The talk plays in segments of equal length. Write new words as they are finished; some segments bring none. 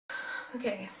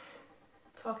Okay,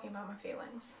 talking about my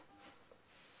feelings.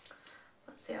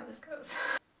 Let's see how this goes.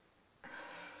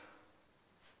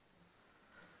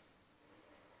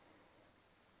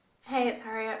 Hey, it's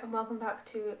Harriet and welcome back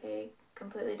to a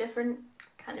completely different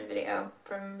kind of video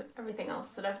from everything else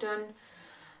that I've done.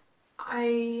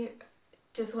 I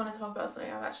just want to talk about something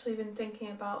I've actually been thinking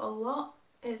about a lot.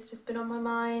 It's just been on my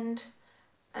mind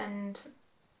and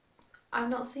I've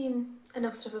not seen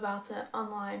enough stuff about it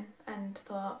online and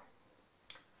thought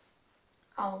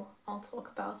I'll talk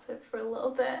about it for a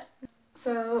little bit.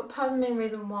 So part of the main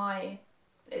reason why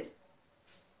it's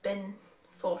been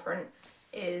forefront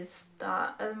is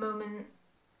that at the moment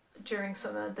during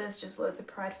summer there's just loads of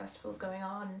Pride festivals going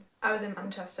on. I was in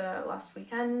Manchester last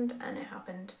weekend and it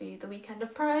happened to be the weekend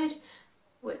of Pride,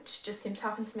 which just seems to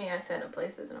happen to me. I turn up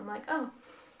places and I'm like, oh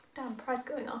damn, Pride's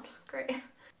going on, great.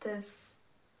 There's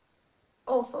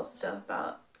all sorts of stuff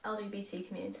about LGBT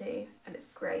community and it's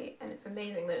great and it's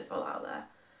amazing that it's all out there,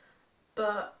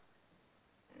 but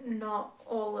not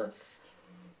all of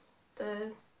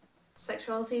the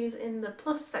sexualities in the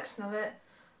plus section of it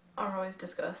are always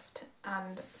discussed,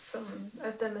 and some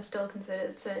of them are still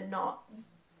considered to not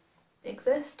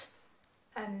exist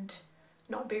and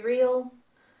not be real,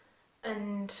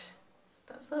 and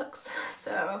that sucks.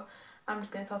 So I'm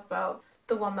just going to talk about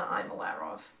the one that I'm aware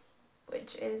of,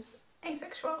 which is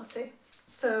asexuality.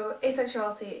 So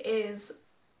asexuality is,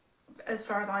 as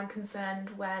far as I'm concerned,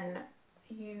 when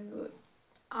you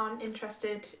aren't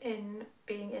interested in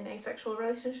being in a sexual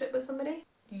relationship with somebody.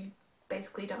 You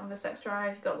basically don't have a sex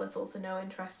drive, you've got little to no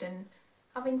interest in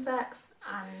having sex,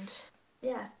 and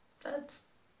yeah, that's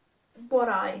what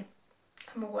I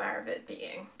am aware of it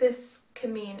being. This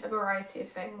can mean a variety of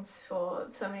things for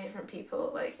so many different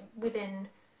people. Like within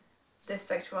this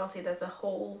sexuality there's a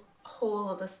whole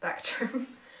other spectrum.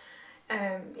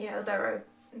 You know, there are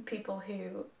people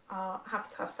who are happy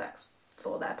to have sex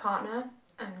for their partner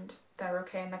and they're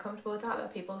okay and they're comfortable with that. There are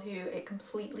people who it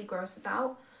completely grosses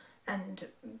out and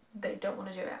they don't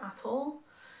want to do it at all.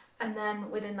 And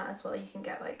then within that as well you can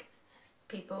get like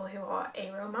people who are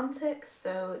aromantic,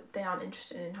 so they aren't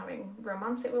interested in having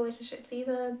romantic relationships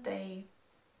either. They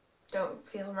don't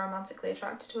feel romantically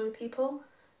attracted to other people.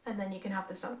 And then you can have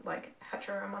this like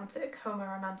heteroromantic,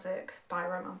 homoromantic,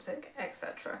 biromantic,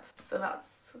 etc. So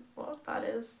that's what that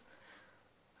is.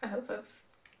 I hope I've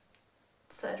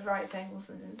said right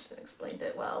things and explained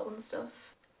it well and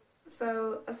stuff.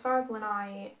 So as far as when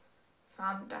I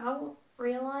found out,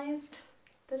 realised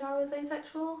that I was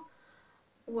asexual,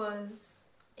 was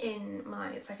in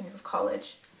my second year of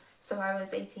college. So I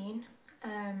was 18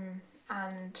 and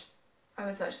I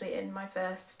was actually in my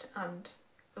first and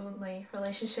only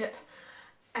relationship,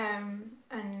 and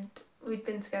we'd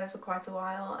been together for quite a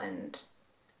while and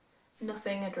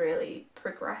nothing had really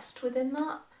progressed within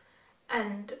that.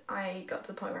 And I got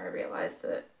to the point where I realised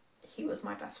that he was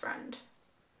my best friend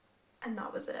and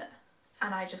that was it.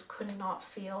 And I just could not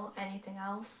feel anything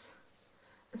else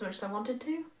as much as I wanted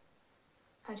to.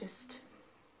 I just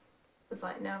was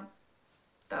like, no,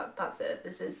 that's it.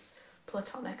 This is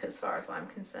platonic as far as I'm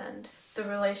concerned. The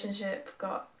relationship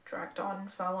got dragged on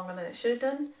far longer than it should have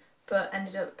done, but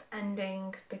ended up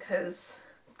ending because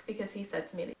he said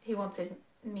to me that he wanted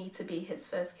me to be his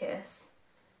first kiss,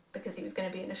 because he was going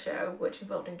to be in a show which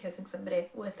involved him kissing somebody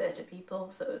with 30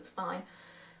 people, so it's fine.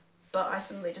 But I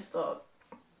suddenly just thought,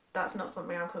 that's not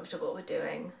something I'm comfortable with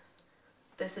doing.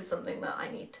 This is something that I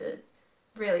need to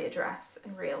really address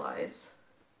and realise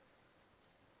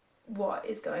what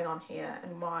is going on here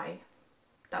and why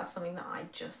that's something that I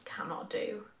just cannot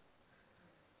do.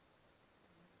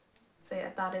 So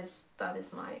yeah, that is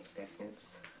my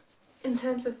experience. In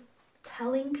terms of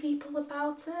telling people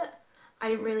about it, I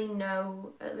didn't really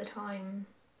know at the time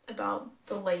about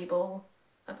the label,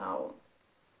 about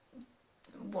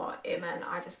what it meant.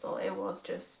 I just thought it was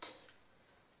just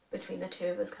between the two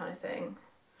of us kind of thing.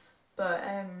 But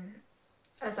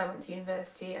as I went to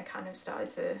university, I kind of started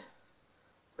to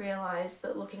realise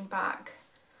that looking back,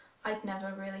 I'd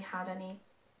never really had any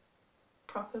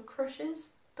proper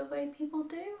crushes the way people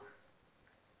do.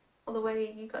 Or the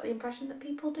way you got the impression that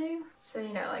people do. So,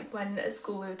 you know, like when at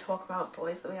school we would talk about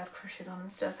boys that we had crushes on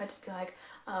and stuff, I'd just be like,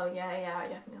 oh yeah, I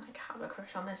definitely like have a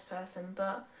crush on this person.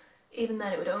 But even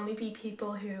then it would only be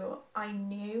people who I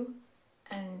knew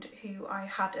and who I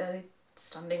had a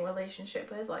standing relationship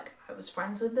with. Like I was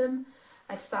friends with them,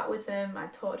 I'd sat with them,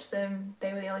 I'd talked to them.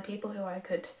 They were the only people who I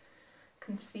could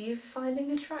conceive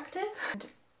finding attractive. And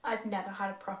I've never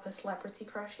had a proper celebrity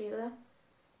crush either.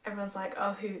 Everyone's like,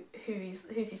 oh, who's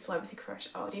your celebrity crush?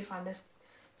 Oh, do you find this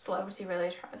celebrity really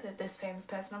attractive, this famous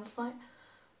person? I'm just like,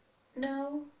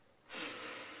 no.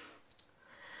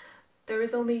 there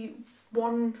is only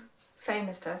one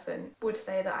famous person would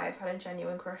say that I've had a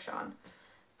genuine crush on,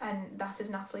 and that is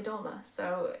Natalie Dormer.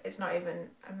 So it's not even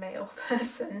a male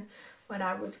person when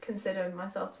I would consider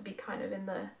myself to be kind of in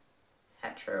the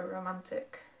hetero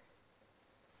romantic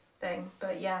thing.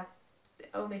 But yeah, the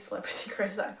only celebrity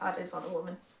crush that I've had is on a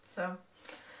woman, so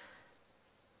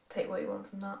take what you want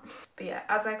from that. But yeah,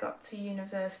 as I got to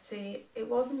university, it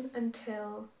wasn't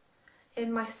until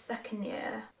in my second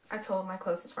year I told my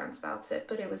closest friends about it,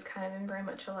 but it was kind of in very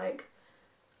much a like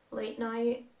late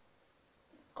night,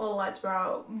 all the lights were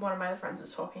out, one of my other friends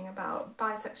was talking about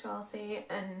bisexuality,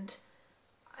 and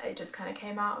it just kind of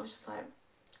came out. I was just like,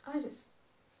 I just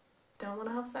don't want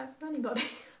to have sex with anybody.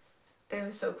 They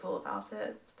were so cool about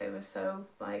it. They were so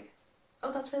like,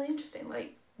 oh, that's really interesting,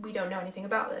 like, we don't know anything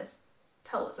about this,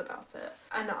 tell us about it.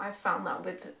 And I found that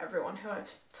with everyone who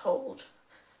I've told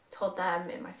them.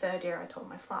 In my third year I told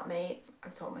my flatmates,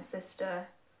 I've told my sister,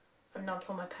 I've not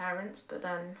told my parents, but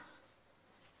then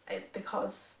it's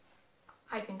because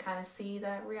I can kind of see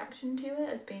their reaction to it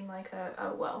as being like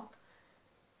oh well,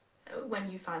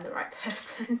 when you find the right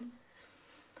person.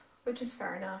 Which is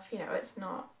fair enough, you know, it's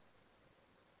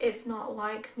not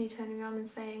like me turning around and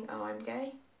saying, oh, I'm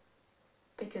gay,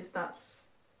 because that's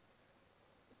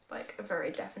like a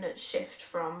very definite shift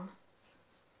from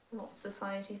what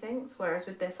society thinks, whereas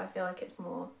with this I feel like it's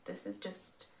more, this is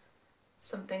just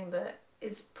something that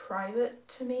is private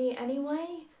to me anyway.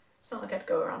 It's not like I'd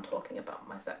go around talking about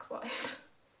my sex life.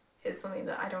 It's something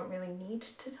that I don't really need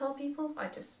to tell people, I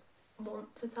just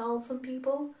want to tell some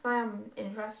people. I am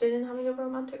interested in having a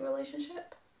romantic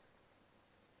relationship,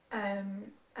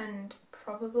 and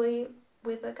probably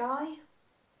with a guy.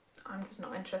 I'm just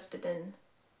not interested in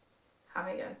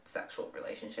having a sexual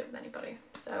relationship with anybody.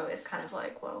 So it's kind of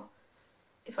like, well,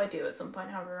 if I do at some point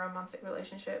have a romantic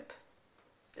relationship,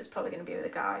 it's probably going to be with a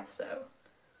guy, so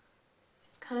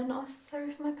it's kind of not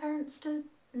necessary for my parents to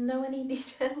know any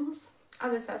details.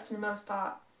 As I said, for the most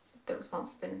part, the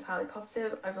response has been entirely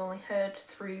positive. I've only heard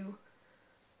through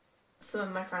some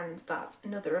of my friends that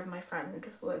another of my friend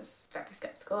was very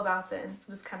sceptical about it and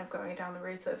was kind of going down the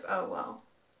route of, oh well,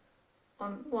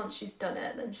 once she's done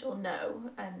it then she'll know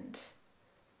and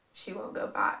she won't go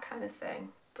back kind of thing.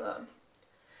 But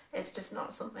it's just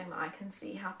not something that I can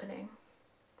see happening.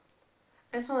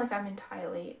 It's not like I'm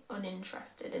entirely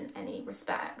uninterested in any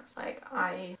respects. Like,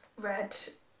 I read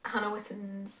Hannah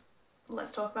Witton's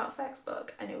Let's Talk About Sex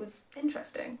book and it was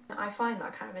interesting. I find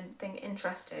that kind of thing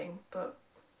interesting, but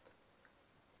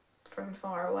from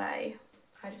far away,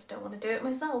 I just don't want to do it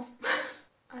myself.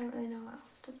 I don't really know what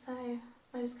else to say.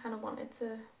 I just kind of wanted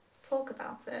to talk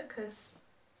about it because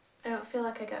I don't feel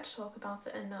like I get to talk about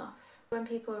it enough. When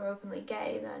people are openly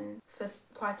gay, then for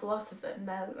quite a lot of them,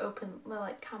 they're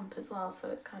like camp as well, so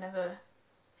it's kind of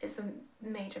it's a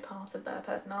major part of their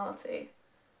personality,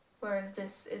 whereas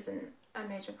this isn't a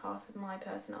major part of my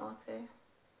personality.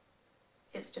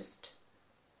 It's just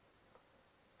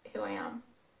who I am.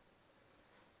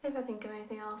 If I think of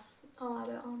anything else, I'll add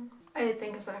it on. I did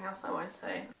think of something else I wanted to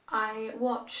say. I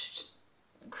watched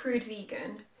Crude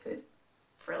Vegan, who is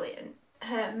brilliant,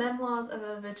 her Memoirs of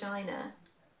a Vagina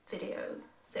videos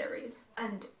series,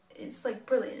 and it's like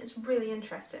brilliant, it's really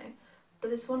interesting, but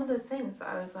it's one of those things that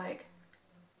I was like,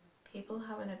 people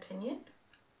have an opinion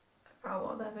about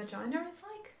what their vagina is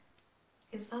like?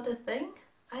 Is that a thing?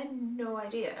 I had no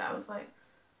idea. I was like,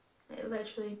 it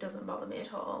literally doesn't bother me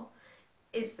at all.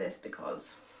 Is this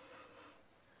because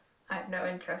I have no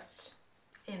interest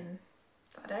in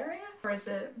that area? Or is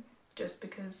it just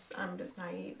because I'm just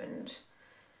naive and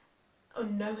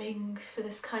unknowing for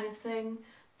this kind of thing?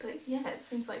 But yeah, it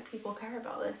seems like people care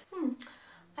about this.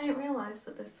 I didn't realise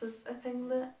that this was a thing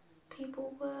that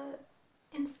people were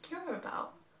insecure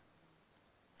about.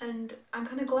 And I'm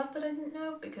kind of glad that I didn't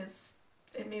know, because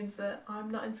it means that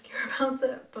I'm not insecure about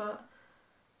it, but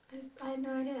I had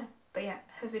no idea. But yeah,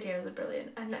 her videos are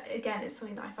brilliant, and again, it's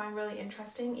something that I find really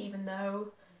interesting, even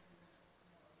though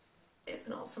it's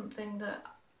not something that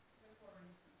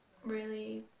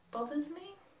really bothers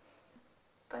me.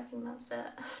 But I think that's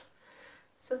it.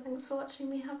 So thanks for watching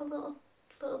me have a little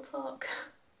talk,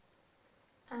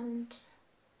 and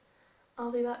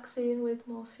I'll be back soon with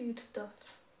more food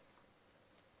stuff.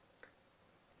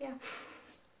 Yeah.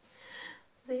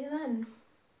 See you then.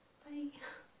 Bye.